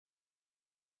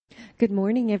Good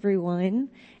morning, everyone.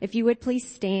 If you would please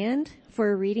stand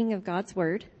for a reading of God's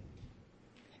Word.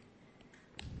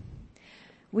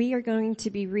 We are going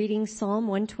to be reading Psalm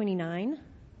 129,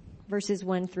 verses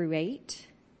 1 through 8,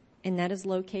 and that is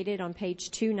located on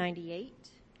page 298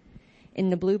 in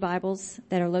the blue Bibles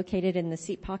that are located in the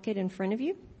seat pocket in front of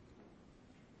you.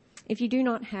 If you do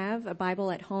not have a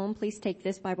Bible at home, please take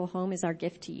this Bible home as our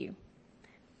gift to you.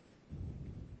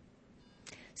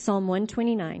 Psalm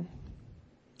 129.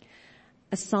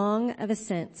 A song of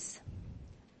ascents.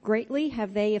 Greatly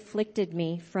have they afflicted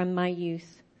me from my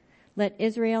youth. Let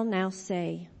Israel now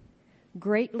say,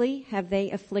 greatly have they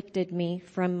afflicted me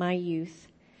from my youth.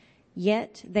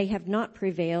 Yet they have not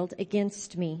prevailed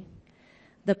against me.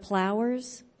 The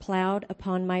plowers plowed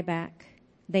upon my back.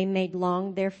 They made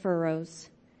long their furrows.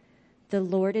 The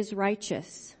Lord is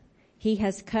righteous. He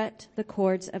has cut the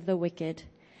cords of the wicked.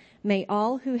 May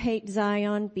all who hate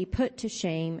Zion be put to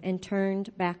shame and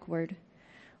turned backward.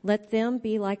 Let them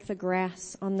be like the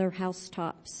grass on their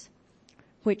housetops,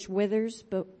 which withers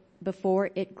before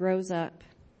it grows up,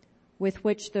 with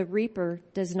which the reaper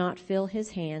does not fill his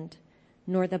hand,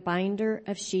 nor the binder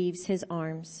of sheaves his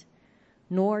arms.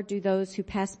 Nor do those who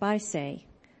pass by say,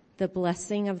 the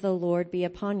blessing of the Lord be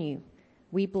upon you.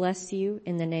 We bless you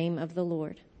in the name of the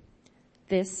Lord.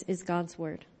 This is God's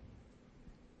word.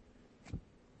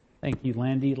 Thank you,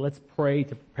 Landy. Let's pray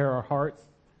to prepare our hearts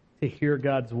to hear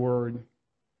God's word.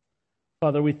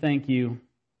 Father, we thank you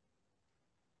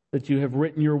that you have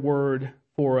written your word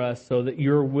for us so that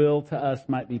your will to us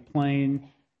might be plain,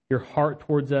 your heart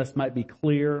towards us might be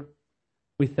clear.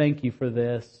 We thank you for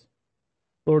this.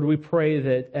 Lord, we pray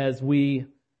that as we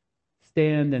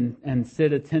stand and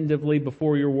sit attentively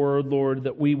before your word, Lord,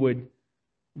 that we would,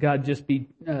 God, just be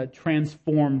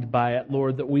transformed by it,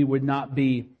 Lord, that we would not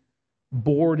be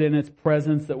bored in its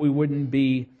presence, that we wouldn't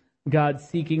be, God,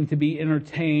 seeking to be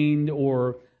entertained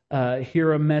or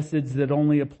hear a message that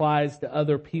only applies to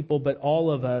other people, but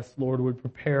all of us, Lord, would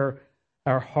prepare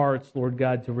our hearts, Lord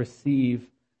God, to receive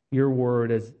your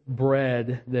word as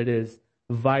bread that is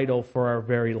vital for our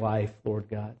very life, Lord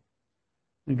God.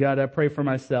 And God, I pray for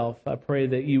myself. I pray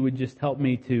that you would just help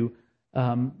me to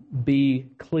be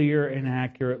clear and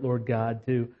accurate, Lord God,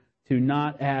 to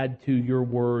not add to your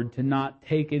word, to not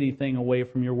take anything away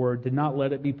from your word, to not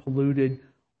let it be polluted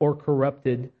or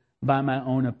corrupted by my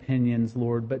own opinions,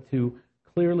 Lord, but to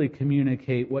clearly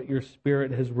communicate what your Spirit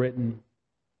has written.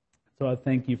 So I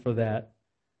thank you for that.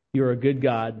 You're a good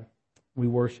God. We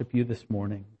worship you this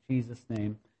morning. In Jesus'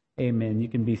 name, amen. You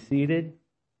can be seated.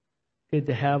 Good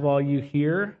to have all you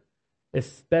here.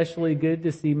 Especially good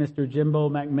to see Mr. Jimbo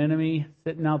McMenemy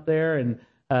sitting out there. And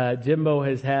Jimbo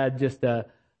has had just a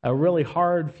really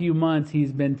hard few months.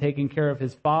 He's been taking care of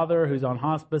his father, who's on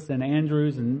hospice in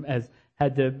Andrews, and has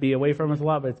had to be away from us a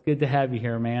lot, but it's good to have you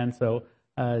here, man. So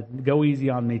go easy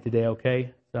on me today,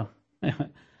 okay? So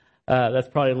that's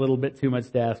probably a little bit too much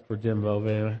to ask for Jimbo.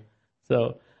 But anyway.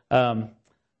 So,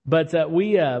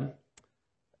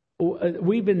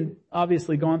 we've been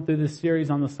obviously going through this series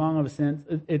on the Song of Ascents.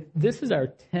 This is our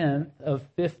 10th of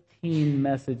 15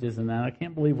 messages in that. I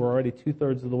can't believe we're already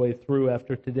 2/3 of the way through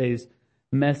after today's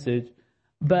message.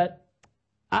 But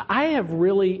I have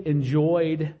really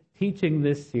enjoyed teaching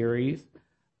this series.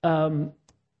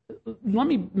 Let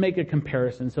me make a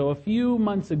comparison. So a few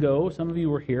months ago, some of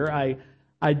you were here,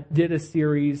 I did a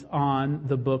series on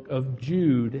the book of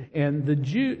Jude. And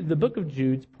the book of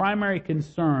Jude's primary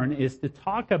concern is to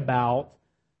talk about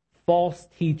false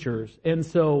teachers. And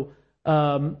so,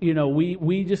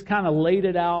 we just kind of laid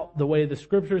it out the way the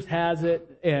scriptures has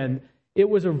it. And it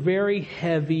was a very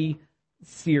heavy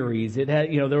series. It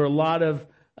had, there were a lot of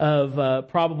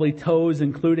probably toes,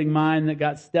 including mine, that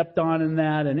got stepped on in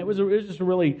that, and I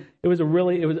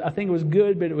think it was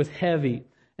good, but it was heavy.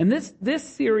 And this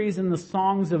series in the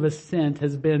Songs of Ascent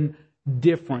has been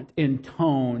different in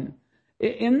tone.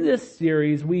 In this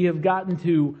series, we have gotten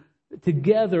to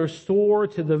together soar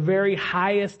to the very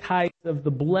highest heights of the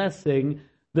blessing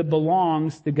that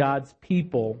belongs to God's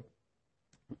people.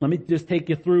 Let me just take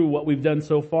you through what we've done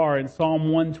so far. In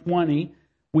Psalm 120,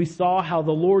 we saw how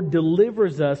the Lord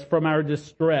delivers us from our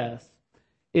distress.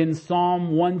 In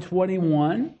Psalm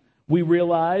 121, we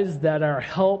realized that our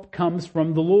help comes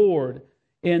from the Lord.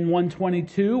 In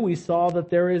 122, we saw that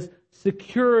there is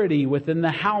security within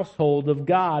the household of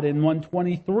God. In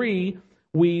 123,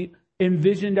 we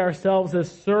envisioned ourselves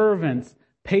as servants,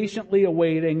 patiently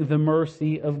awaiting the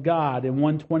mercy of God. In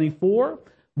 124,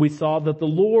 we saw that the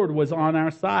Lord was on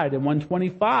our side. In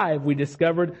 125, we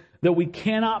discovered that we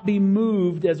cannot be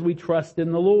moved as we trust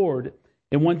in the Lord.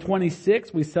 In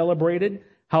 126, we celebrated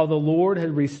how the Lord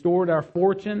had restored our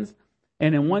fortunes.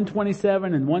 And in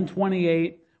 127 and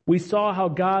 128, we saw how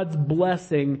God's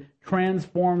blessing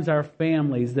transforms our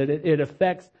families, that it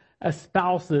affects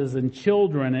spouses and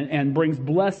children and brings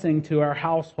blessing to our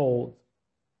households.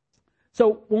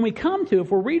 So when we come to,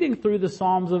 if we're reading through the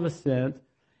Psalms of Ascent,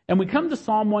 and we come to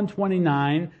Psalm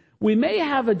 129, we may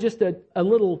have just a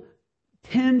little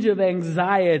tinge of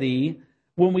anxiety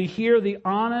when we hear the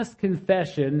honest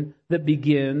confession that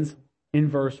begins in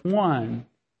verse 1.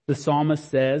 The psalmist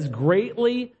says,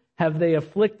 "Greatly have they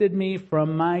afflicted me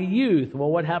from my youth." Well,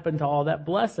 what happened to all that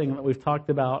blessing that we've talked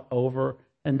about over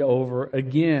and over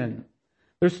again?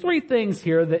 There's three things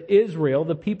here that Israel,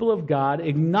 the people of God,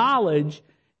 acknowledge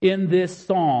in this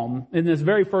psalm, in this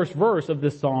very first verse of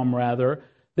this psalm, rather.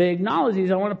 They acknowledge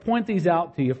these. I want to point these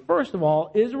out to you. First of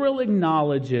all, Israel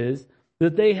acknowledges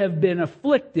that they have been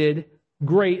afflicted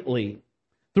greatly.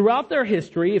 Throughout their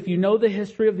history, if you know the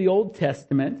history of the Old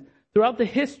Testament, throughout the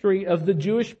history of the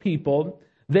Jewish people,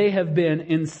 they have been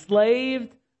enslaved,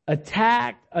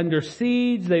 attacked, under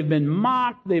siege, they've been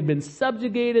mocked, they've been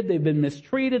subjugated, they've been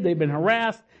mistreated, they've been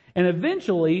harassed, and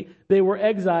eventually they were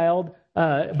exiled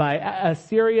by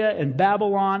Assyria and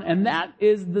Babylon, and that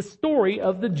is the story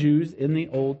of the Jews in the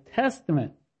Old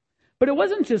Testament. But it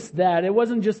wasn't just that. It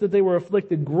wasn't just that they were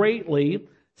afflicted greatly.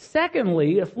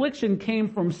 Secondly, affliction came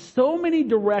from so many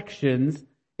directions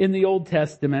in the Old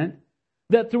Testament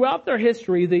that throughout their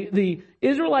history, the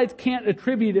Israelites can't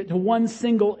attribute it to one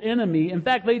single enemy. In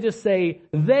fact, they just say,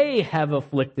 "They have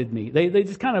afflicted me." They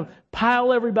just kind of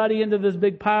pile everybody into this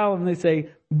big pile and they say,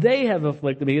 "They have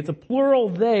afflicted me." It's a plural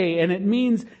 "they," and it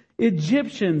means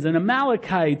Egyptians and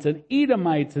Amalekites and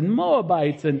Edomites and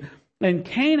Moabites and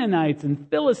Canaanites and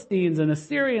Philistines and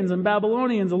Assyrians and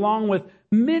Babylonians, along with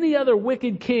many other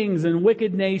wicked kings and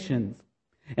wicked nations.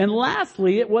 And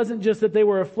lastly, it wasn't just that they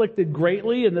were afflicted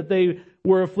greatly and that they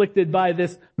were afflicted by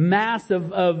this mass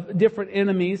of different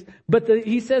enemies, but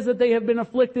he says that they have been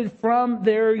afflicted from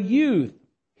their youth.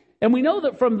 And we know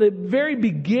that from the very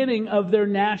beginning of their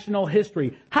national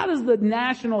history. How does the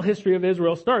national history of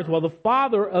Israel start? Well, the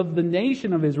father of the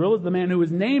nation of Israel is the man who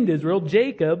was named Israel,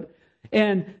 Jacob.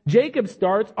 And Jacob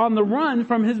starts on the run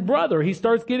from his brother. He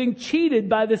starts getting cheated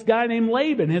by this guy named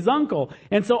Laban, his uncle.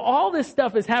 And so all this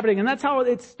stuff is happening, and that's how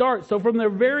it starts. So from their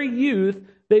very youth,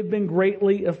 they've been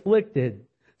greatly afflicted.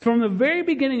 From the very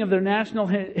beginning of their national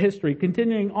history,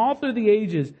 continuing all through the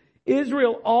ages,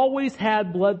 Israel always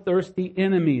had bloodthirsty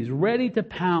enemies, ready to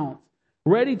pounce,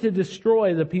 ready to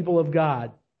destroy the people of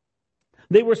God.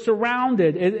 They were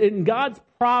surrounded in God's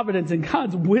providence and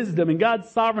God's wisdom and God's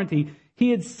sovereignty. He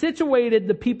had situated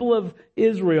the people of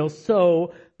Israel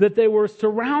so that they were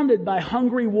surrounded by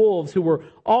hungry wolves who were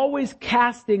always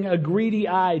casting a greedy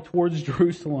eye towards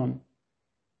Jerusalem.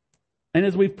 And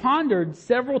as we've pondered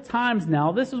several times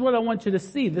now, this is what I want you to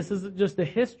see. This is just a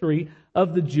history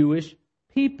of the Jewish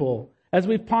people. As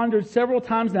we've pondered several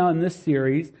times now in this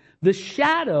series, the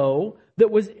shadow that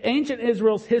was ancient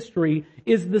Israel's history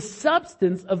is the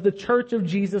substance of the Church of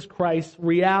Jesus Christ's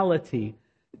reality.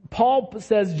 Paul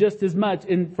says just as much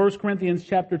in 1 Corinthians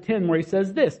chapter 10, where he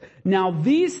says this: "Now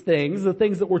these things, the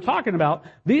things that we're talking about,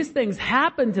 these things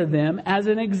happened to them as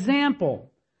an example,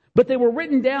 but they were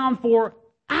written down for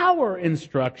our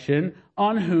instruction,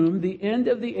 on whom the end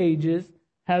of the ages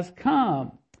has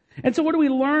come." And so what do we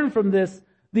learn from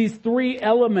these three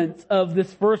elements of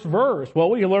this first verse? Well,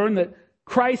 we learn that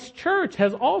Christ's church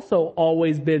has also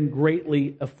always been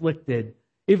greatly afflicted.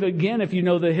 If you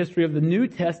know the history of the New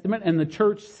Testament and the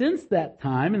church since that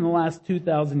time, in the last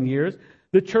 2,000 years,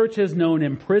 the church has known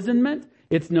imprisonment,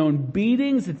 it's known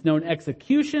beatings, it's known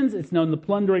executions, it's known the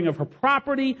plundering of her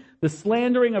property, the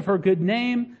slandering of her good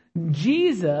name.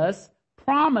 Jesus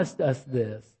promised us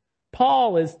this.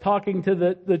 Paul is talking to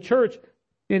the church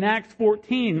in Acts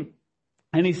 14,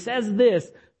 and he says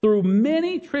this: "Through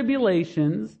many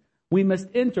tribulations we must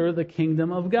enter the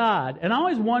kingdom of God." And I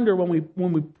always wonder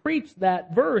when we preach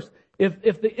that verse,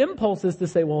 if the impulse is to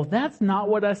say, well, that's not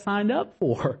what I signed up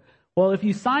for. Well, if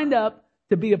you signed up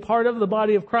to be a part of the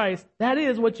body of Christ, that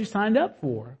is what you signed up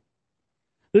for.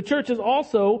 The church has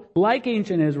also, like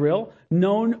ancient Israel,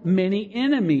 known many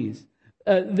enemies.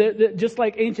 Just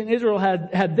like ancient Israel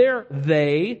had their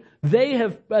the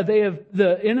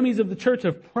enemies of the church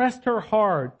have pressed her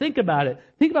hard. Think about it.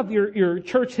 Think about your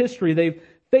church history.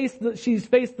 She's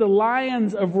faced the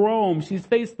lions of Rome. She's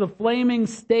faced the flaming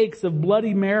stakes of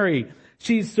Bloody Mary.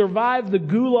 She's survived the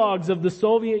gulags of the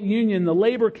Soviet Union, the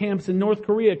labor camps in North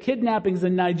Korea, kidnappings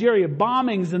in Nigeria,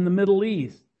 bombings in the Middle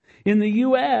East. In the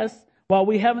U.S., while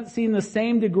we haven't seen the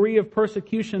same degree of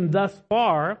persecution thus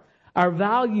far, our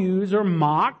values are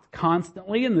mocked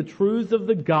constantly, and the truths of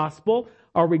the gospel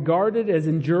are regarded as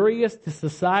injurious to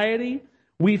society.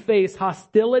 We face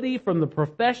hostility from the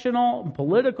professional,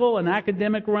 political, and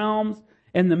academic realms,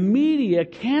 and the media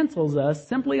cancels us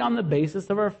simply on the basis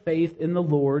of our faith in the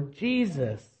Lord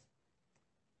Jesus.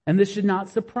 And this should not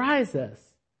surprise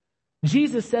us.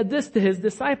 Jesus said this to his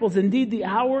disciples, "Indeed, the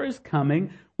hour is coming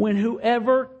when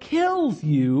whoever kills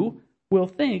you will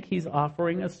think he's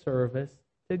offering a service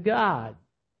to God."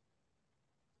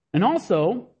 And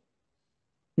also,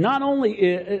 not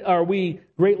only are we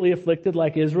greatly afflicted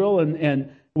like Israel,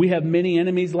 and we have many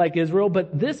enemies like Israel,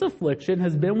 but this affliction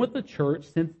has been with the church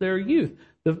since their youth.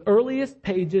 The earliest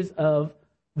pages of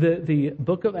the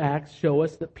book of Acts show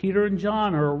us that Peter and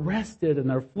John are arrested and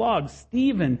they're flogged.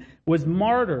 Stephen was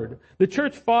martyred. The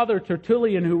church father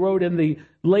Tertullian, who wrote in the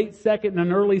late 2nd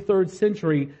and early 3rd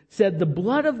century, said, "The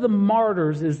blood of the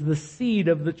martyrs is the seed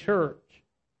of the church."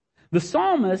 The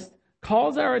psalmist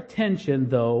calls our attention,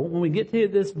 though, when we get to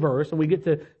this verse, and we get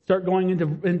to start going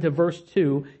into verse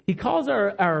 2, he calls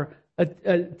our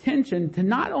attention to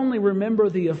not only remember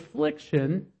the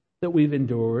affliction that we've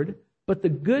endured, but the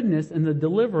goodness and the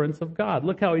deliverance of God.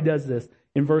 Look how he does this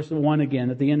in verse 1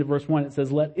 again. At the end of verse 1, it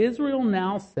says, "Let Israel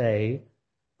now say,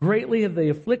 greatly have they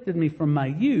afflicted me from my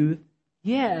youth,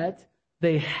 yet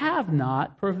they have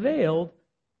not prevailed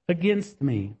against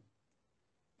me."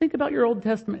 Think about your Old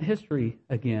Testament history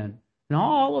again, and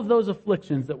all of those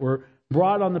afflictions that were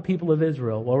brought on the people of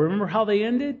Israel. Well, remember how they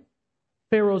ended?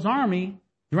 Pharaoh's army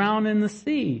drowned in the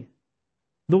sea.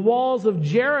 The walls of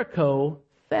Jericho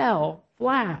fell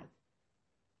flat.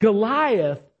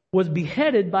 Goliath was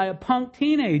beheaded by a punk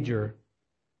teenager.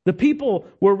 The people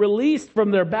were released from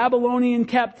their Babylonian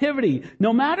captivity.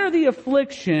 No matter the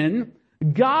affliction,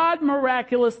 God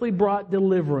miraculously brought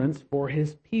deliverance for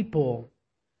his people.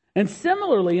 And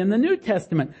similarly, in the New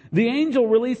Testament, the angel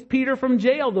released Peter from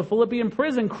jail. The Philippian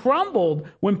prison crumbled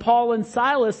when Paul and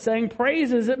Silas sang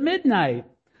praises at midnight.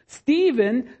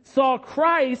 Stephen saw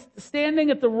Christ standing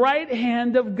at the right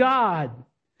hand of God.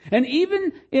 And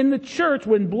even in the church,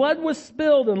 when blood was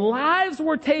spilled and lives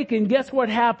were taken, guess what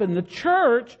happened? The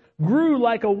church grew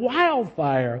like a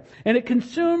wildfire, and it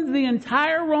consumed the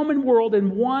entire Roman world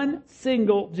in one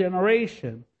single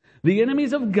generation. The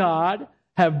enemies of God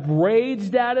have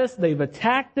raged at us, they've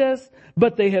attacked us,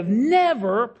 but they have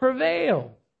never prevailed.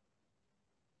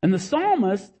 And the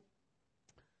psalmist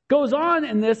goes on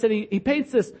in this, and he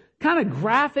paints this kind of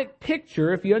graphic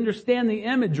picture, if you understand the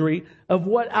imagery, of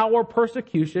what our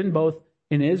persecution, both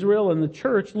in Israel and the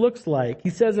church, looks like.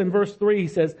 He says in verse 3, he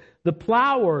says, "The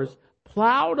plowers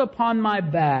plowed upon my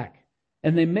back,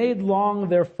 and they made long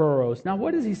their furrows." Now,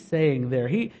 what is he saying there?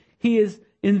 He is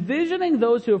envisioning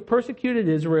those who have persecuted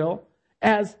Israel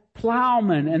as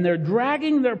plowmen, and they're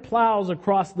dragging their plows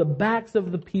across the backs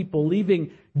of the people, leaving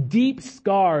deep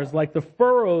scars like the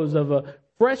furrows of a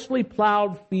freshly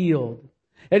plowed field.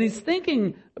 And he's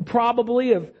thinking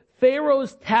probably of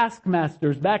Pharaoh's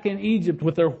taskmasters back in Egypt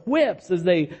with their whips as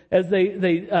they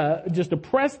just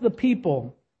oppress the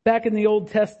people back in the Old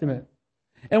Testament.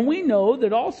 And we know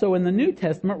that also in the New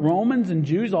Testament, Romans and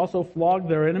Jews also flogged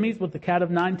their enemies with the cat of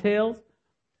nine tails.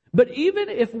 But even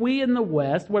if we in the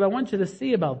West, what I want you to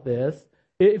see about this,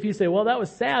 if you say, well, that was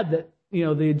sad that,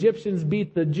 the Egyptians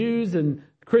beat the Jews and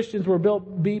Christians were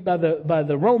beat by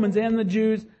the Romans and the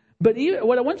Jews. But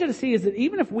what I want you to see is that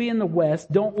even if we in the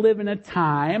West don't live in a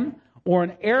time or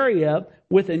an area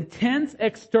with intense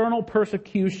external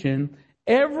persecution,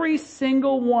 every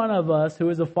single one of us who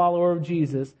is a follower of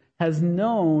Jesus has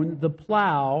known the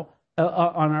plow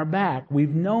on our back.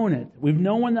 We've known it. We've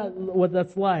known what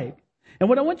that's like. And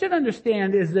what I want you to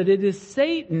understand is that it is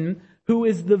Satan who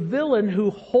is the villain who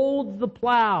holds the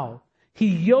plow. He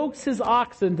yokes his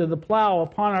oxen to the plow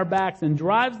upon our backs and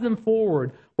drives them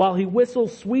forward while he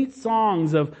whistles sweet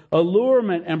songs of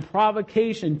allurement and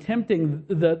provocation, tempting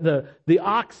the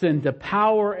oxen to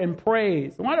power and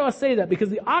praise. And why do I say that? Because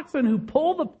the oxen who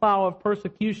pull the plow of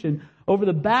persecution over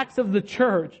the backs of the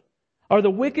church are the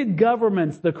wicked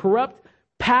governments, the corrupt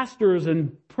pastors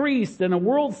and priests, and a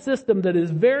world system that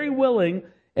is very willing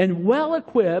and well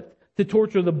equipped to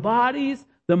torture the bodies,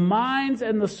 the minds,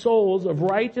 and the souls of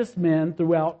righteous men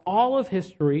throughout all of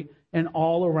history and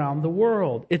all around the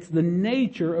world. It's the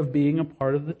nature of being a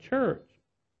part of the church.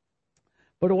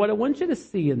 But what I want you to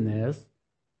see in this,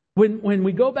 when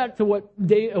we go back to what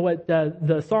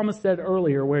the psalmist said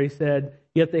earlier, where he said,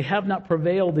 "Yet they have not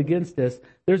prevailed against us,"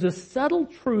 there's a subtle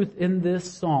truth in this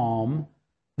psalm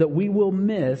that we will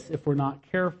miss if we're not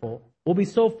careful. We'll be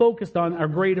so focused on our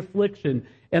great affliction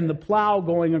and the plow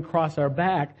going across our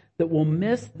back that we'll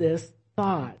miss this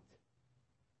thought.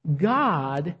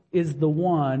 God is the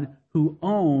one who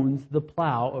owns the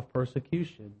plow of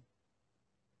persecution.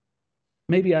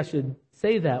 maybe I should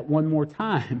say that one more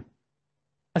time.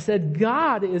 I said,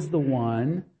 God is the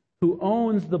one who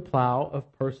owns the plow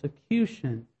of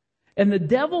persecution. And the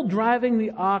devil driving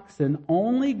the oxen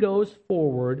only goes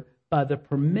forward by the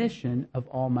permission of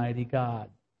Almighty God.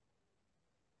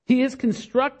 God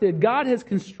has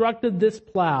constructed this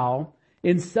plow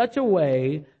in such a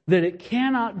way that it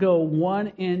cannot go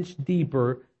 1 inch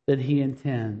deeper than He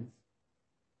intends.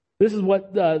 This is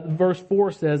what verse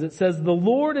 4 says. It says, the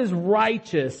Lord is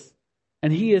righteous,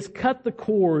 and He has cut the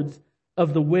cords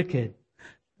of the wicked.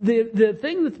 The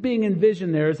thing that's being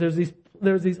envisioned there is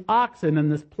there's these oxen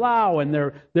and this plow, and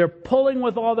they're pulling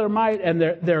with all their might, and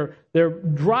they're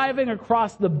driving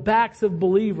across the backs of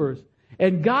believers.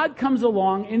 And God comes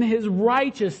along in His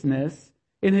righteousness,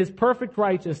 in His perfect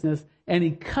righteousness, and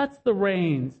He cuts the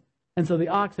reins, and so the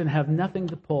oxen have nothing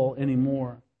to pull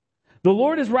anymore. The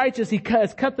Lord is righteous. He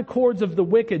has cut the cords of the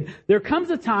wicked. There comes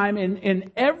a time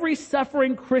in every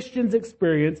suffering Christian's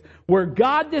experience where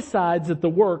God decides that the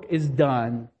work is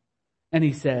done. And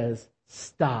He says,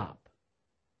 stop.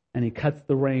 And He cuts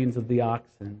the reins of the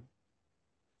oxen.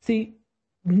 See,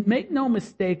 make no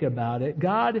mistake about it.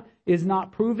 God is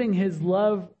not proving His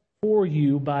love for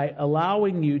you by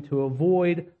allowing you to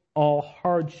avoid all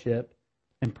hardship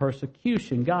and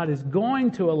persecution. God is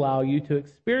going to allow you to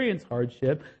experience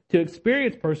hardship, to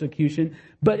experience persecution,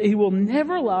 but He will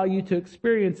never allow you to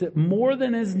experience it more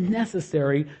than is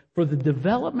necessary for the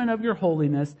development of your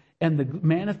holiness and the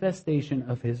manifestation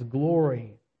of His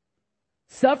glory.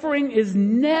 Suffering is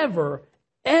never,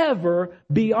 ever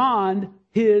beyond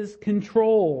His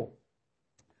control.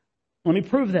 Let me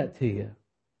prove that to you.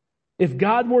 If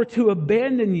God were to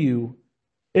abandon you,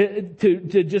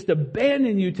 to just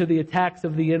abandon you to the attacks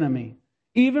of the enemy,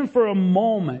 even for a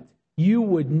moment, you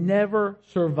would never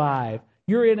survive.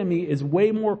 Your enemy is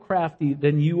way more crafty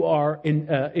than you are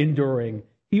enduring.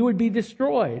 He would be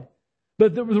destroyed.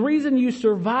 But the reason you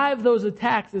survive those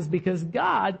attacks is because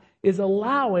God is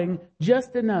allowing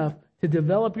just enough to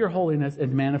develop your holiness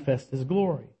and manifest His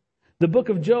glory. The book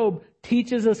of Job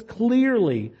teaches us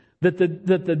clearly that the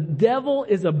devil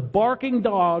is a barking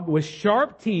dog with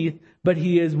sharp teeth, but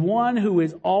he is one who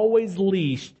is always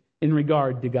leashed in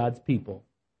regard to God's people.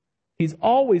 He's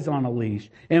always on a leash.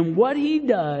 And what he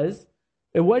does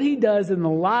in the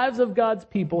lives of God's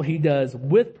people, he does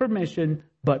with permission,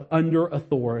 but under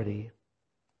authority.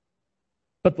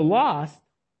 But the lost,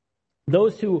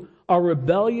 those who are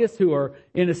rebellious, who are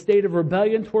in a state of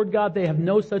rebellion toward God, they have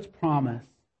no such promise.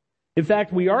 In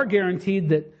fact, we are guaranteed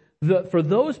that for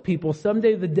those people,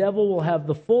 someday the devil will have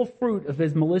the full fruit of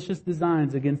his malicious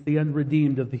designs against the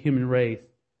unredeemed of the human race.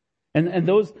 And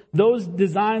those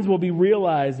designs will be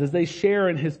realized as they share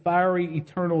in His fiery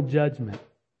eternal judgment.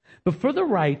 But for the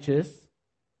righteous,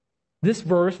 this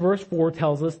verse 4,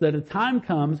 tells us that a time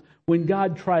comes when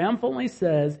God triumphantly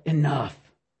says, enough.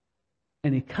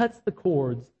 And He cuts the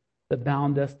cords that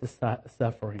bound us to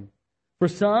suffering. For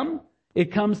some, it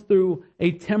comes through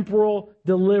a temporal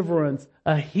deliverance,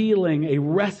 a healing, a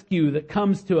rescue that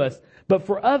comes to us. But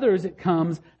for others, it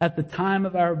comes at the time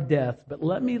of our death. But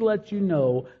let me let you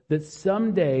know that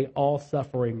someday all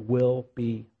suffering will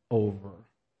be over,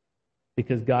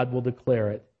 because God will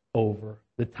declare it over.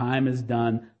 The time is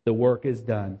done. The work is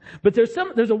done. But there's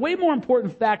a way more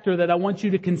important factor that I want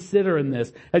you to consider in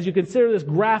this. As you consider this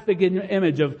graphic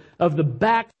image of the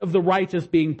back of the righteous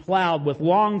being plowed with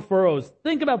long furrows.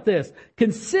 Think about this.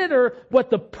 Consider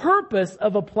what the purpose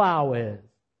of a plow is.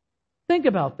 Think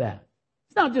about that.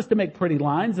 It's not just to make pretty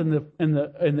lines in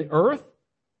the earth.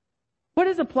 What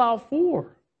is a plow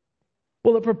for?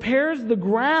 Well, it prepares the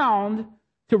ground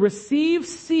to receive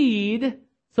seed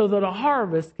so that a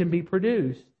harvest can be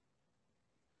produced.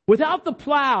 Without the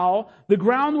plow, the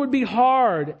ground would be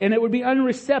hard and it would be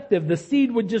unreceptive. The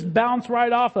seed would just bounce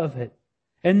right off of it.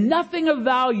 And nothing of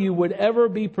value would ever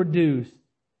be produced.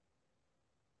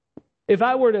 If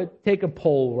I were to take a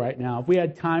poll right now, if we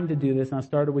had time to do this, and I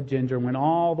started with Ginger and went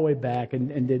all the way back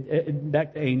and did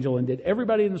back to Angel and did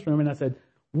everybody in this room, and I said,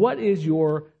 what is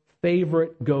your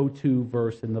favorite go-to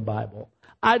verse in the Bible?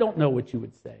 I don't know what you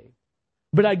would say.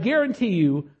 But I guarantee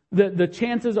you that the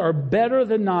chances are better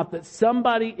than not that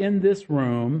somebody in this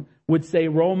room would say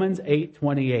Romans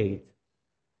 8:28.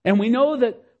 And we know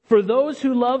that for those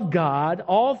who love God,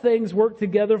 all things work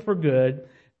together for good,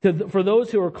 for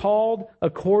those who are called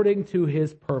according to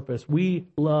His purpose. We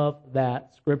love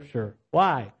that scripture.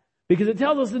 Why? Because it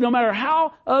tells us that no matter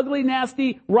how ugly,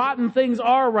 nasty, rotten things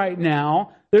are right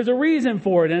now, there's a reason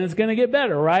for it and it's going to get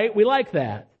better, right? We like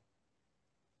that.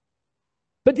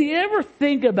 But do you ever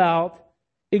think about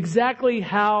exactly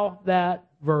how that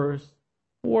verse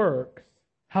works?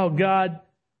 How God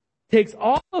takes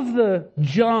all of the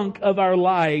junk of our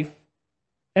life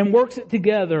and works it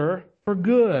together for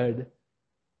good.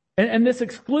 And this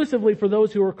exclusively for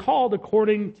those who are called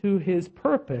according to His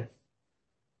purpose.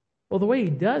 Well, the way He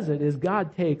does it is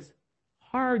God takes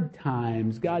hard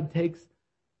times. God takes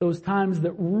those times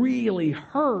that really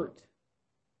hurt.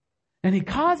 And He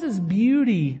causes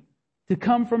beauty to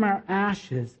come from our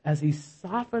ashes as He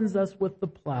softens us with the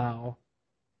plow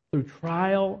through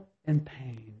trial and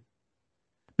pain.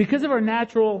 Because of our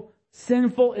natural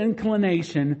sinful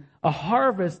inclination, a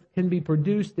harvest can be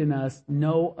produced in us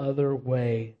no other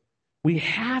way. We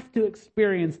have to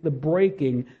experience the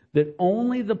breaking that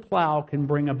only the plow can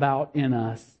bring about in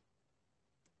us.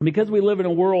 Because we live in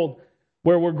a world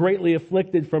where we're greatly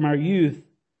afflicted from our youth,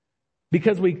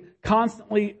 because we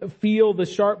constantly feel the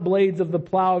sharp blades of the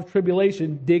plow of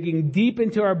tribulation digging deep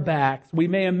into our backs, we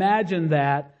may imagine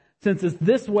that since it's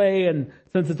this way and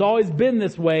since it's always been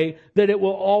this way, that it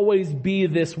will always be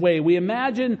this way. We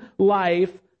imagine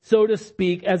life, so to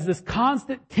speak, as this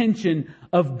constant tension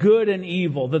of good and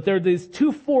evil, that there are these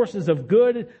two forces of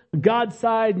good, God's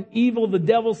side, and evil, the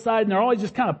devil's side, and they're always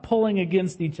just kind of pulling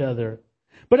against each other.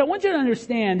 But I want you to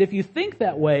understand, if you think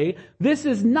that way, this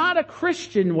is not a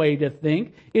Christian way to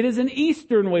think. It is an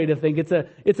Eastern way to think.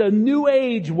 It's a New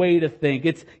Age way to think.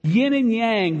 It's yin and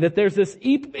yang, that there's this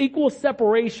equal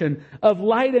separation of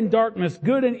light and darkness,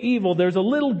 good and evil. There's a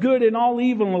little good in all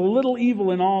evil and a little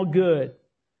evil in all good.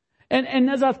 And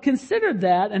as I've considered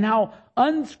that and how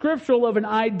unscriptural of an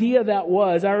idea that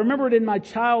was, I remember it in my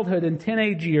childhood and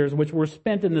teenage years, which were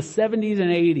spent in the 70s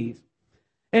and 80s.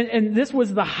 And this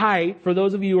was the height, for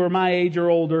those of you who are my age or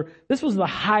older, this was the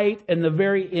height and the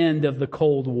very end of the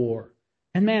Cold War.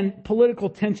 And man, political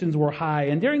tensions were high.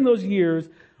 And during those years,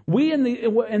 we in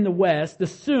the West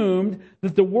assumed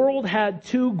that the world had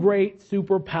two great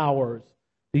superpowers,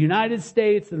 the United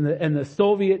States and the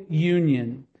Soviet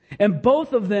Union. And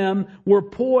both of them were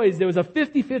poised. There was a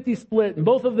 50-50 split, and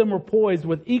both of them were poised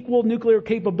with equal nuclear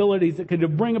capabilities that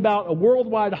could bring about a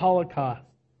worldwide Holocaust.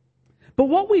 But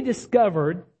what we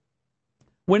discovered,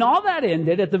 when all that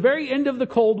ended, at the very end of the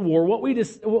Cold War, what we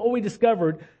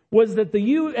discovered was that the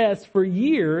U.S. for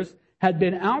years had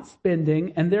been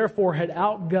outspending and therefore had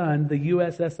outgunned the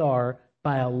USSR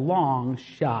by a long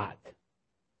shot.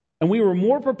 And we were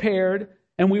more prepared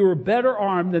and we were better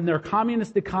armed than their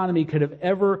communist economy could have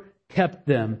ever kept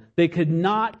them. They could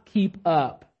not keep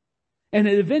up. And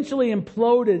it eventually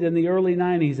imploded in the early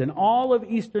 90s, and all of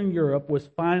Eastern Europe was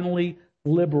finally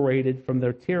liberated from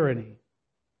their tyranny.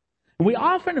 And we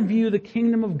often view the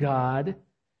kingdom of God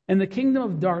and the kingdom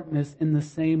of darkness in the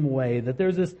same way, that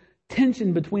there's this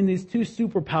tension between these two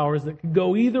superpowers that could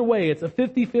go either way. It's a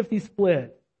 50-50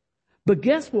 split. But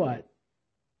guess what?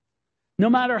 No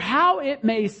matter how it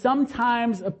may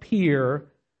sometimes appear,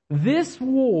 this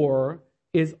war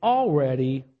is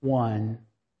already won.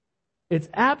 It's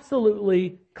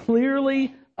absolutely,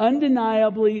 clearly,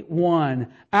 undeniably won.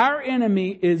 Our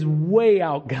enemy is way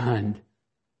outgunned.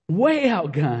 Way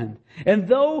outgunned. And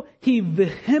though he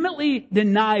vehemently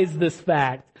denies this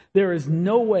fact, there is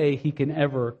no way he can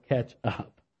ever catch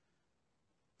up.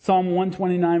 Psalm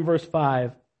 129 verse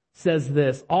 5 says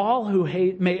this,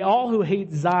 may all who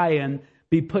hate Zion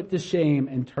be put to shame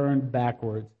and turned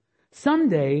backwards.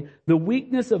 Someday, the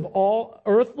weakness of all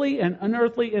earthly and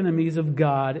unearthly enemies of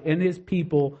God and His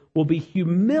people will be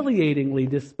humiliatingly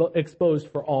exposed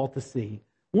for all to see.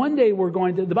 One day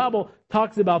the Bible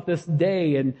talks about this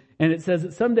day, and it says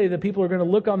that someday the people are going to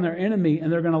look on their enemy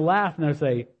and they're going to laugh and they'll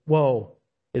say, whoa,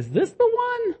 is this the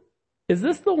one? Is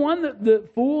this the one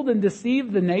that fooled and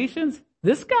deceived the nations?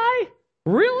 This guy?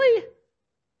 Really?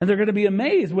 And they're going to be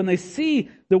amazed when they see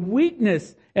the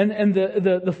weakness and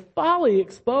the folly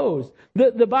exposed.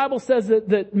 The Bible says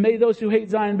that may those who hate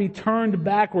Zion be turned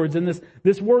backwards. And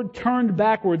this word turned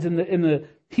backwards in the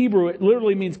Hebrew, it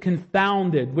literally means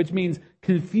confounded, which means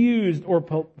confused or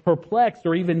perplexed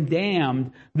or even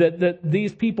damned, that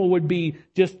these people would be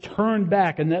just turned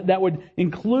back. And that would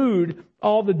include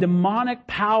all the demonic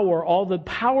power, all the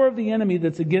power of the enemy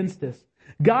that's against us.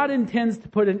 God intends to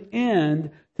put an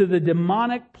end to the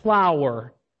demonic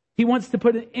plower. He wants to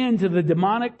put an end to the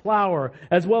demonic plower,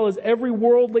 as well as every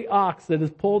worldly ox that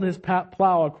has pulled his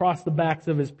plow across the backs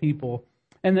of His people.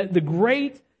 And that the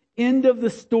great end of the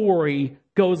story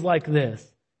goes like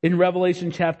this in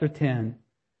Revelation chapter 10.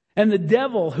 And the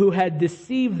devil who had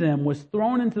deceived them was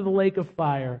thrown into the lake of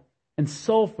fire and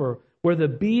sulfur, where the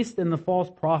beast and the false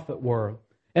prophet were.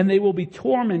 And they will be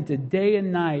tormented day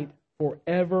and night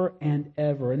forever and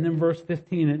ever. And then verse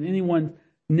 15, and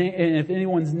if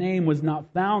anyone's name was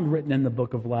not found written in the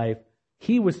book of life,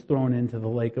 he was thrown into the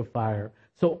lake of fire.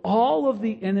 So all of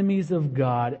the enemies of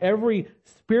God, every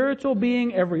spiritual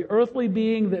being, every earthly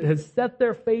being that has set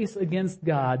their face against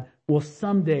God will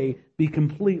someday be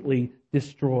completely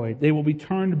destroyed. They will be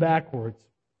turned backwards.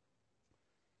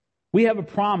 We have a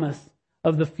promise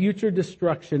of the future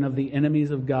destruction of the enemies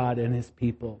of God and His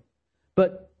people.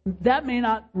 But that may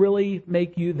not really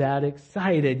make you that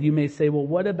excited. You may say, well,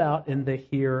 what about in the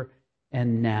here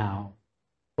and now?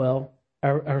 Well,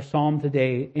 our psalm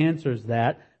today answers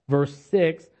that. Verse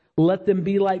 6, let them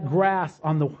be like grass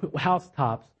on the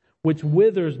housetops, which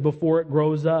withers before it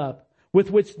grows up, with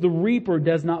which the reaper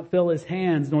does not fill his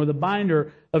hands, nor the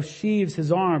binder of sheaves his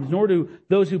arms, nor do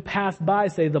those who pass by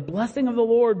say, the blessing of the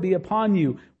Lord be upon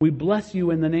you. We bless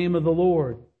you in the name of the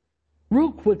Lord.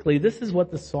 Real quickly, this is what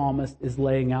the psalmist is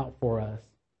laying out for us.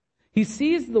 He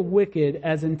sees the wicked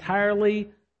as entirely,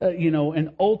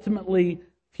 and ultimately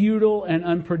futile and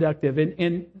unproductive.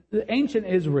 In ancient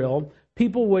Israel,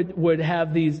 people would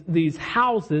have these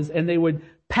houses, and they would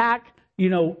pack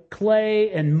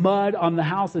clay and mud on the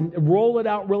house and roll it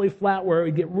out really flat where it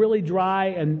would get really dry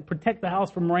and protect the house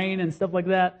from rain and stuff like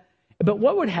that. But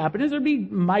what would happen is there'd be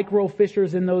micro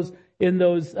fissures in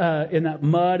that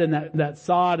mud and that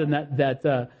sod and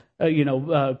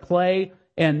that clay,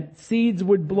 and seeds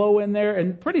would blow in there,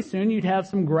 and pretty soon you'd have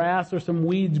some grass or some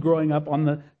weeds growing up on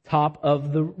the top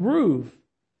of the roof.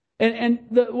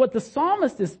 What the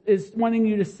psalmist is wanting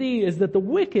you to see is that the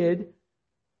wicked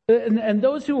and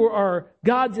those who are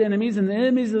God's enemies and the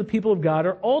enemies of the people of God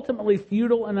are ultimately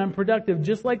futile and unproductive,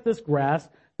 just like this grass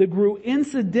that grew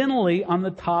incidentally on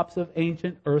the tops of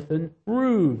ancient earthen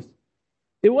roofs.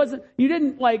 You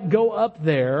didn't go up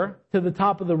there to the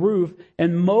top of the roof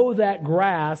and mow that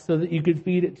grass so that you could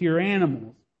feed it to your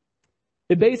animals.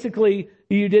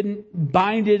 You didn't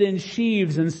bind it in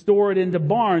sheaves and store it into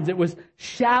barns. It was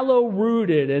shallow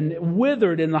rooted and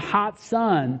withered in the hot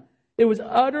sun. It was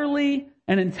utterly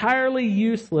and entirely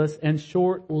useless and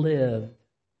short-lived.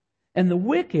 And the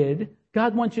wicked,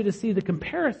 God wants you to see the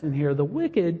comparison here. The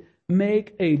wicked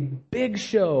make a big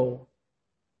show,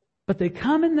 but they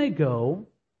come and they go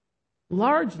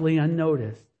largely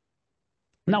unnoticed.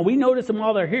 Now, we notice them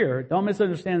while they're here. Don't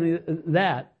misunderstand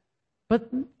that. But,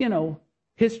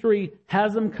 history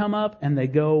has them come up and they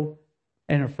go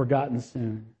and are forgotten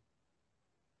soon.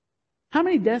 How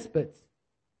many despots,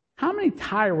 how many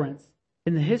tyrants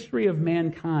in the history of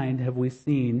mankind have we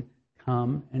seen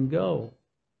come and go?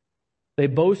 They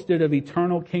boasted of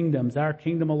eternal kingdoms. Our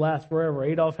kingdom will last forever.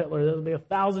 Adolf Hitler, there will be a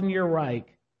 1,000-year Reich.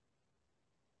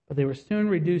 But they were soon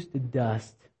reduced to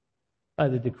dust by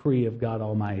the decree of God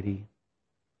Almighty.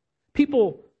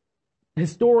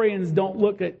 Historians don't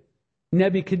look at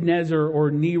Nebuchadnezzar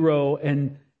or Nero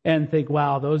and think,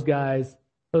 wow, those guys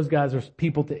are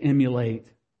people to emulate.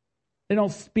 They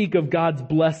don't speak of God's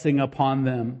blessing upon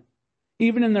them.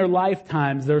 Even in their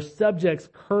lifetimes, their subjects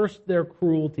cursed their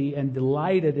cruelty and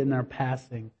delighted in their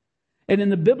passing. And in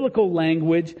the biblical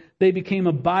language, they became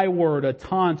a byword, a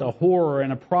taunt, a horror,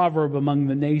 and a proverb among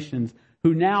the nations,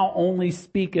 who now only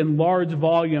speak in large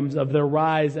volumes of their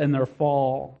rise and their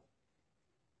fall.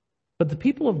 But the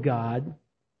people of God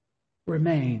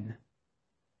remain.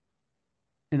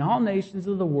 In all nations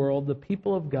of the world, the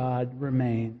people of God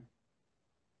remain.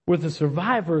 We're the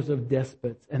survivors of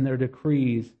despots and their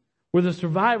decrees. We're the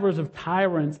survivors of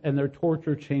tyrants and their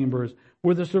torture chambers.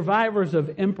 We're the survivors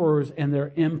of emperors and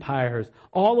their empires.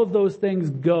 All of those things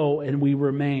go and we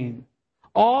remain.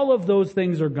 All of those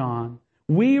things are gone.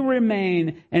 We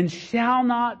remain and shall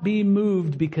not be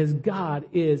moved because God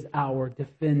is our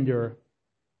defender.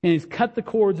 And He's cut the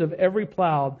cords of every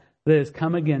cloud that has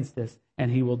come against us,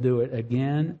 and He will do it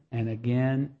again and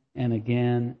again and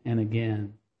again and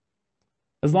again.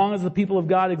 As long as the people of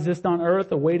God exist on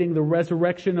earth, awaiting the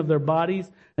resurrection of their bodies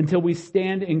until we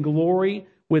stand in glory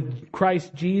with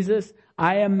Christ Jesus,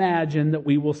 I imagine that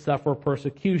we will suffer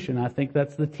persecution. I think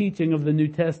that's the teaching of the New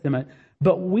Testament.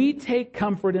 But we take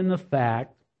comfort in the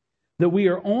fact that we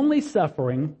are only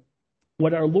suffering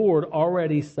what our Lord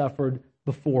already suffered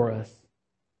before us.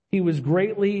 He was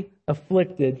greatly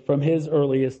afflicted from His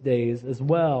earliest days as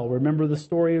well. Remember the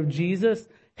story of Jesus?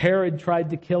 Herod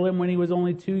tried to kill Him when He was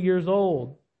only 2 years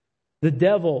old. The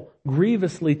devil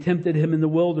grievously tempted Him in the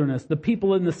wilderness. The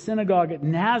people in the synagogue at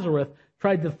Nazareth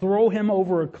tried to throw Him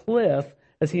over a cliff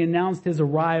as He announced His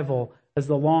arrival as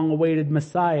the long-awaited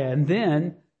Messiah. And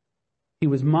then He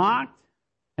was mocked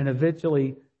and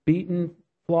eventually beaten,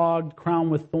 flogged,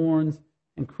 crowned with thorns,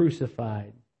 and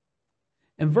crucified.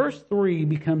 And verse 3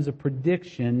 becomes a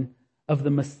prediction of the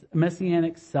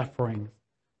messianic sufferings.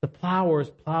 The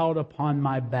plowers plowed upon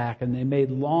my back, and they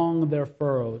made long their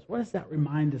furrows. What does that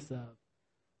remind us of?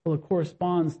 Well, it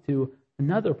corresponds to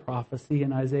Another prophecy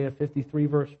in Isaiah 53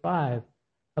 verse 5.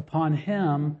 Upon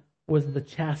him was the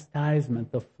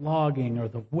chastisement, the flogging or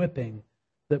the whipping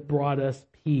that brought us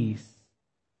peace.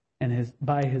 And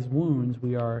by his wounds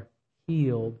we are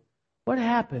healed. What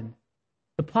happened?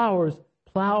 The plowers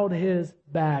plowed his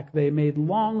back. They made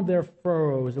long their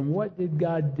furrows. And what did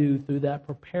God do through that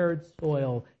prepared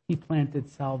soil? He planted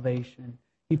salvation.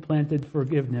 He planted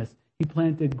forgiveness. He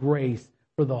planted grace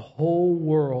for the whole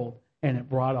world. And it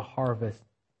brought a harvest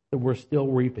that we're still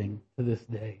reaping to this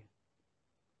day.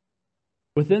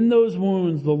 Within those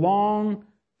wounds, the long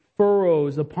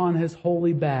furrows upon his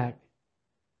holy back,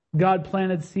 God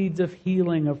planted seeds of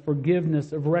healing, of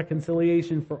forgiveness, of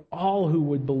reconciliation for all who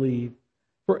would believe,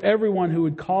 for everyone who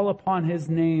would call upon his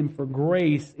name for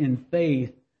grace in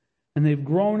faith. And they've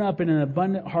grown up in an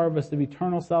abundant harvest of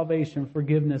eternal salvation,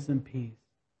 forgiveness, and peace.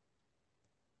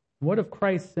 What of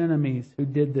Christ's enemies who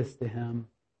did this to him?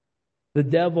 The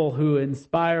devil who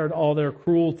inspired all their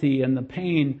cruelty and the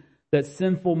pain that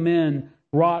sinful men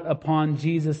wrought upon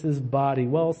Jesus' body.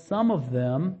 Well, some of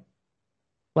them,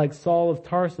 like Saul of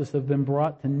Tarsus, have been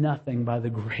brought to nothing by the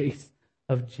grace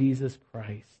of Jesus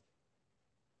Christ.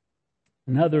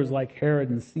 And others, like Herod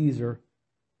and Caesar,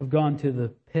 have gone to the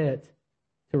pit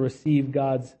to receive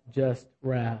God's just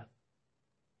wrath.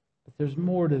 But there's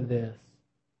more to this.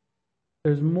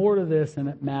 There's more to this, and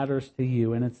it matters to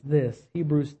you. And it's this,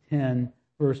 Hebrews 10,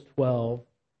 verse 12.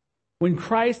 When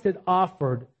Christ had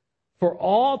offered for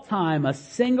all time a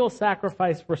single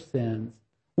sacrifice for sins,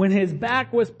 when his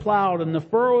back was plowed and the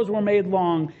furrows were made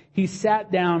long, he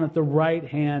sat down at the right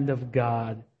hand of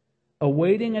God,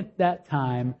 awaiting at that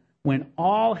time when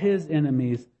all his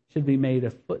enemies should be made a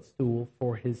footstool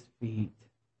for his feet.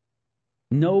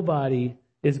 Nobody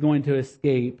is going to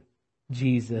escape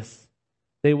Jesus.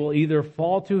 They will either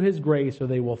fall to his grace or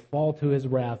they will fall to his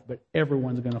wrath, but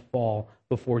everyone's going to fall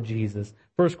before Jesus.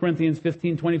 1 Corinthians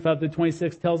 15,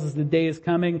 25-26 tells us the day is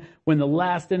coming when the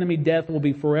last enemy, death, will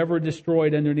be forever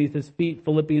destroyed underneath his feet.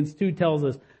 Philippians 2 tells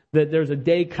us that there's a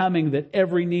day coming that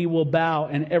every knee will bow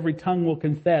and every tongue will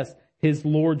confess his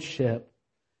lordship.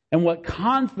 And what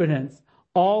confidence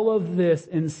all of this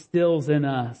instills in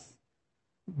us.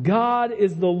 God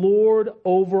is the Lord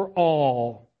over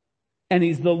all. And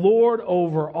he's the Lord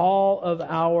over all of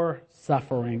our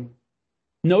suffering.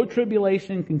 No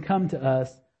tribulation can come to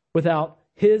us without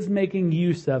his making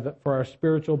use of it for our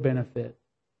spiritual benefit.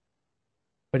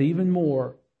 But even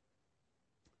more,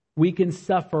 we can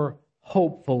suffer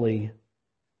hopefully,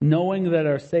 knowing that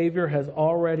our Savior has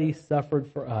already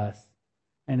suffered for us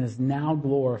and is now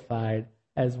glorified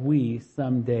as we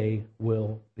someday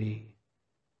will be.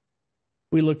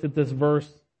 We looked at this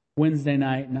verse Wednesday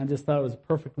night, and I just thought it was a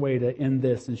perfect way to end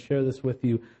this and share this with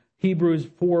you. Hebrews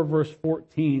 4, verse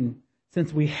 14.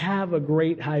 Since we have a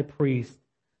great high priest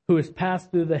who has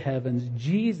passed through the heavens,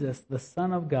 Jesus, the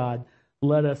Son of God,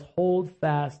 let us hold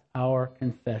fast our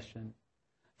confession.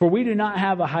 For we do not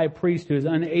have a high priest who is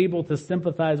unable to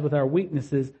sympathize with our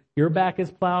weaknesses. Your back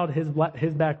is plowed,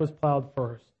 his back was plowed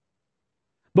first.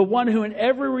 But one who in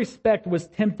every respect was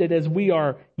tempted as we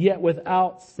are, yet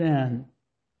without sin.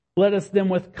 Let us then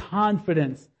with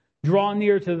confidence draw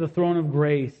near to the throne of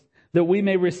grace, that we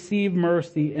may receive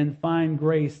mercy and find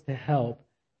grace to help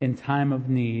in time of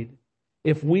need.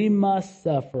 If we must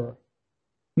suffer,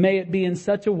 may it be in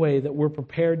such a way that we're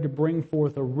prepared to bring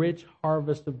forth a rich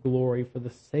harvest of glory for the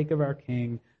sake of our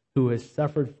King, who has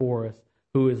suffered for us,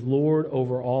 who is Lord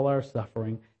over all our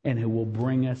suffering, and who will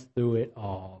bring us through it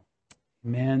all.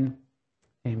 Amen.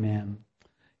 Amen.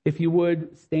 If you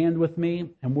would, stand with me,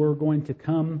 and we're going to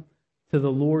come to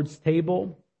the Lord's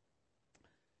table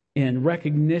in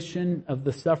recognition of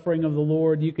the suffering of the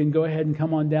Lord. You can go ahead and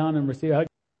come on down and receive.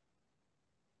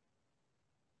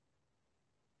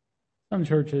 Some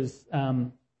churches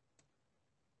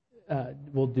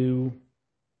will do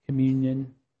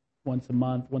communion once a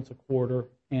month, once a quarter,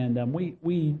 and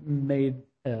we made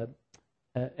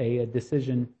a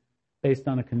decision based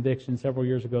on a conviction several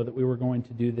years ago that we were going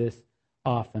to do this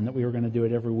often, that we were going to do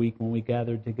it every week when we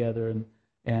gathered together.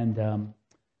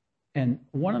 And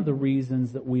one of the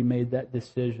reasons that we made that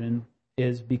decision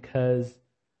is because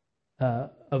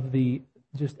of the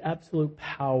just absolute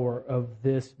power of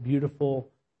this beautiful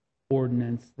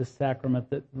ordinance, the sacrament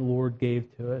that the Lord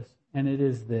gave to us. And it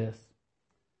is this,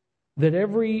 that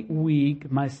every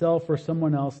week myself or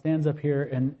someone else stands up here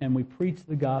and we preach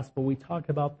the gospel. We talk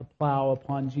about the plow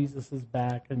upon Jesus'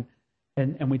 back and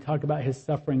we talk about his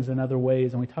sufferings in other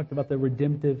ways, and we talked about the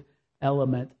redemptive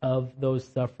element of those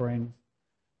sufferings.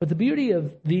 But the beauty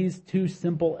of these two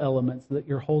simple elements that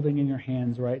you're holding in your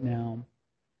hands right now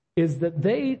is that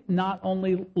they not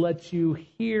only let you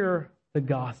hear the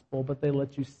gospel, but they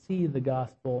let you see the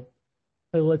gospel.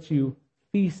 They let you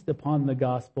feast upon the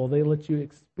gospel. They let you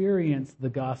experience the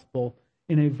gospel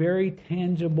in a very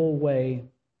tangible way.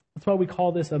 That's why we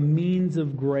call this a means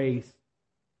of grace.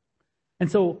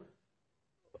 And so,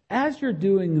 as you're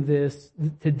doing this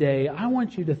today, I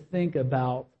want you to think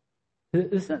about,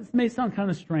 this may sound kind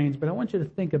of strange, but I want you to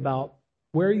think about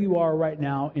where you are right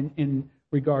now in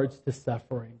regards to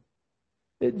suffering.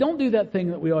 Don't do that thing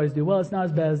that we always do. Well, it's not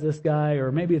as bad as this guy,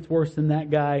 or maybe it's worse than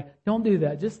that guy. Don't do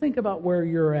that. Just think about where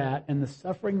you're at and the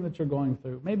suffering that you're going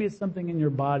through. Maybe it's something in your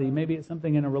body. Maybe it's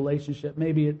something in a relationship.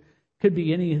 Maybe it could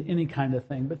be any kind of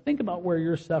thing. But think about where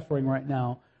you're suffering right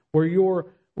now, where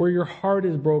your heart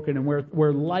is broken and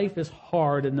where life is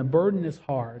hard and the burden is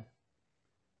hard.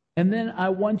 And then I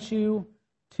want you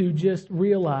to just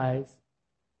realize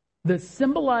that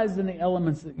symbolized in the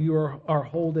elements that you are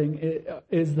holding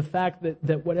is the fact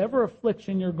that whatever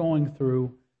affliction you're going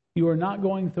through, you are not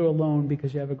going through alone,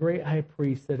 because you have a great high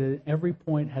priest that at every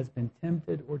point has been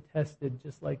tempted or tested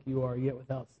just like you are, yet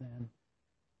without sin.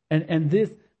 And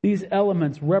these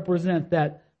elements represent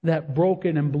that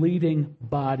broken and bleeding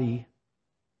body,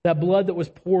 that blood that was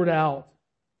poured out.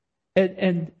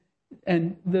 And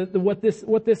what this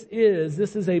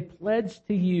is a pledge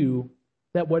to you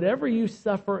that whatever you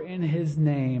suffer in His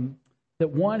name,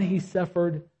 that one, He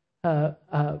suffered,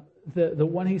 the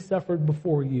one He suffered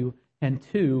before you, and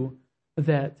two,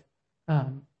 that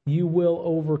you will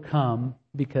overcome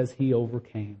because He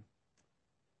overcame.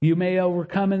 You may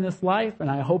overcome in this life,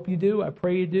 and I hope you do. I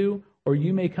pray you do. Or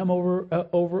you may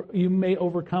you may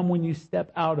overcome when you step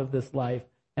out of this life,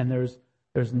 and there's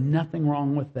nothing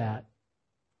wrong with that.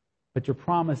 But your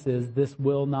promise is this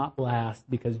will not last,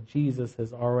 because Jesus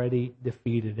has already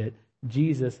defeated it.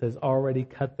 Jesus has already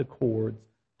cut the cords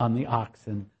on the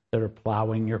oxen that are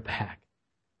plowing your back.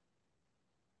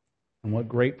 And what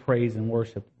great praise and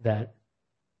worship that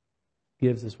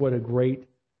gives us. What a great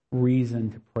reason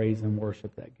to praise and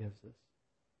worship that gives us.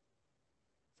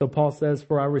 So Paul says,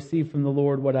 "For I received from the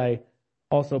Lord what I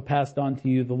also passed on to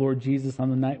you. The Lord Jesus, on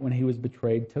the night when He was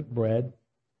betrayed, took bread.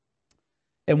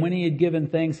 And when He had given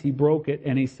thanks, He broke it,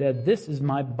 and He said, 'This is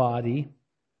my body,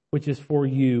 which is for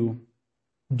you.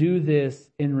 Do this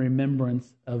in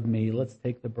remembrance of me.'" Let's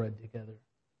take the bread together.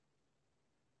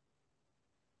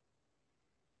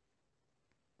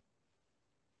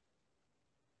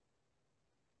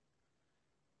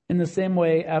 In the same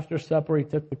way, after supper, He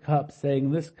took the cup,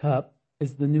 saying, "This cup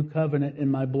is the new covenant in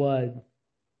my blood.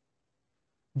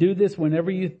 Do this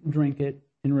whenever you drink it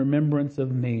in remembrance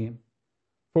of me.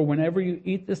 For whenever you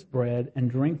eat this bread and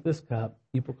drink this cup,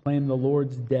 you proclaim the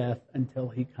Lord's death until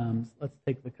He comes." Let's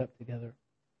take the cup together.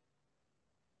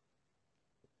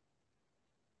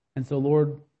 And so,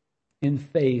 Lord, in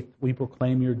faith, we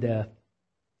proclaim your death.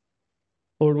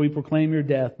 Lord, we proclaim your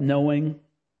death, knowing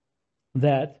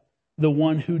that the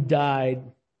one who died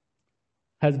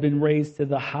has been raised to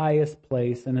the highest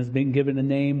place and has been given a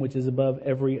name which is above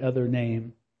every other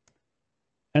name.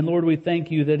 And Lord, we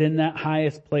thank you that in that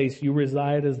highest place you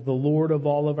reside as the Lord of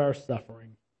all of our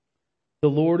suffering, the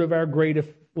Lord of our great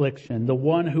affliction, the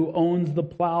one who owns the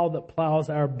plow that plows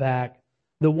our back,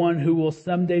 the one who will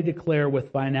someday declare with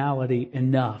finality,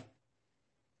 "Enough."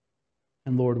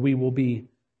 And Lord, we will be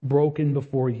broken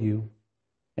before you,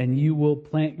 and you will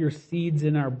plant your seeds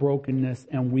in our brokenness,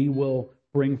 and we will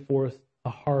bring forth a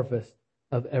harvest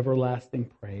of everlasting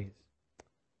praise.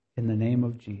 In the name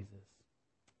of Jesus,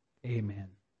 amen.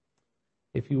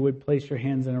 If you would place your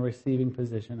hands in a receiving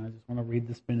position, I just want to read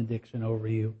this benediction over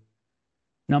you.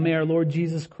 Now may our Lord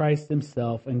Jesus Christ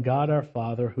Himself and God our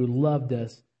Father, who loved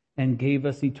us and gave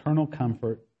us eternal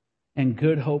comfort and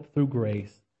good hope through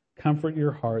grace, comfort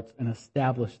your hearts and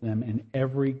establish them in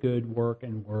every good work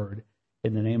and word.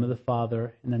 In the name of the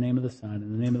Father, in the name of the Son,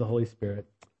 in the name of the Holy Spirit.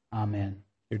 Amen.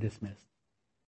 You're dismissed.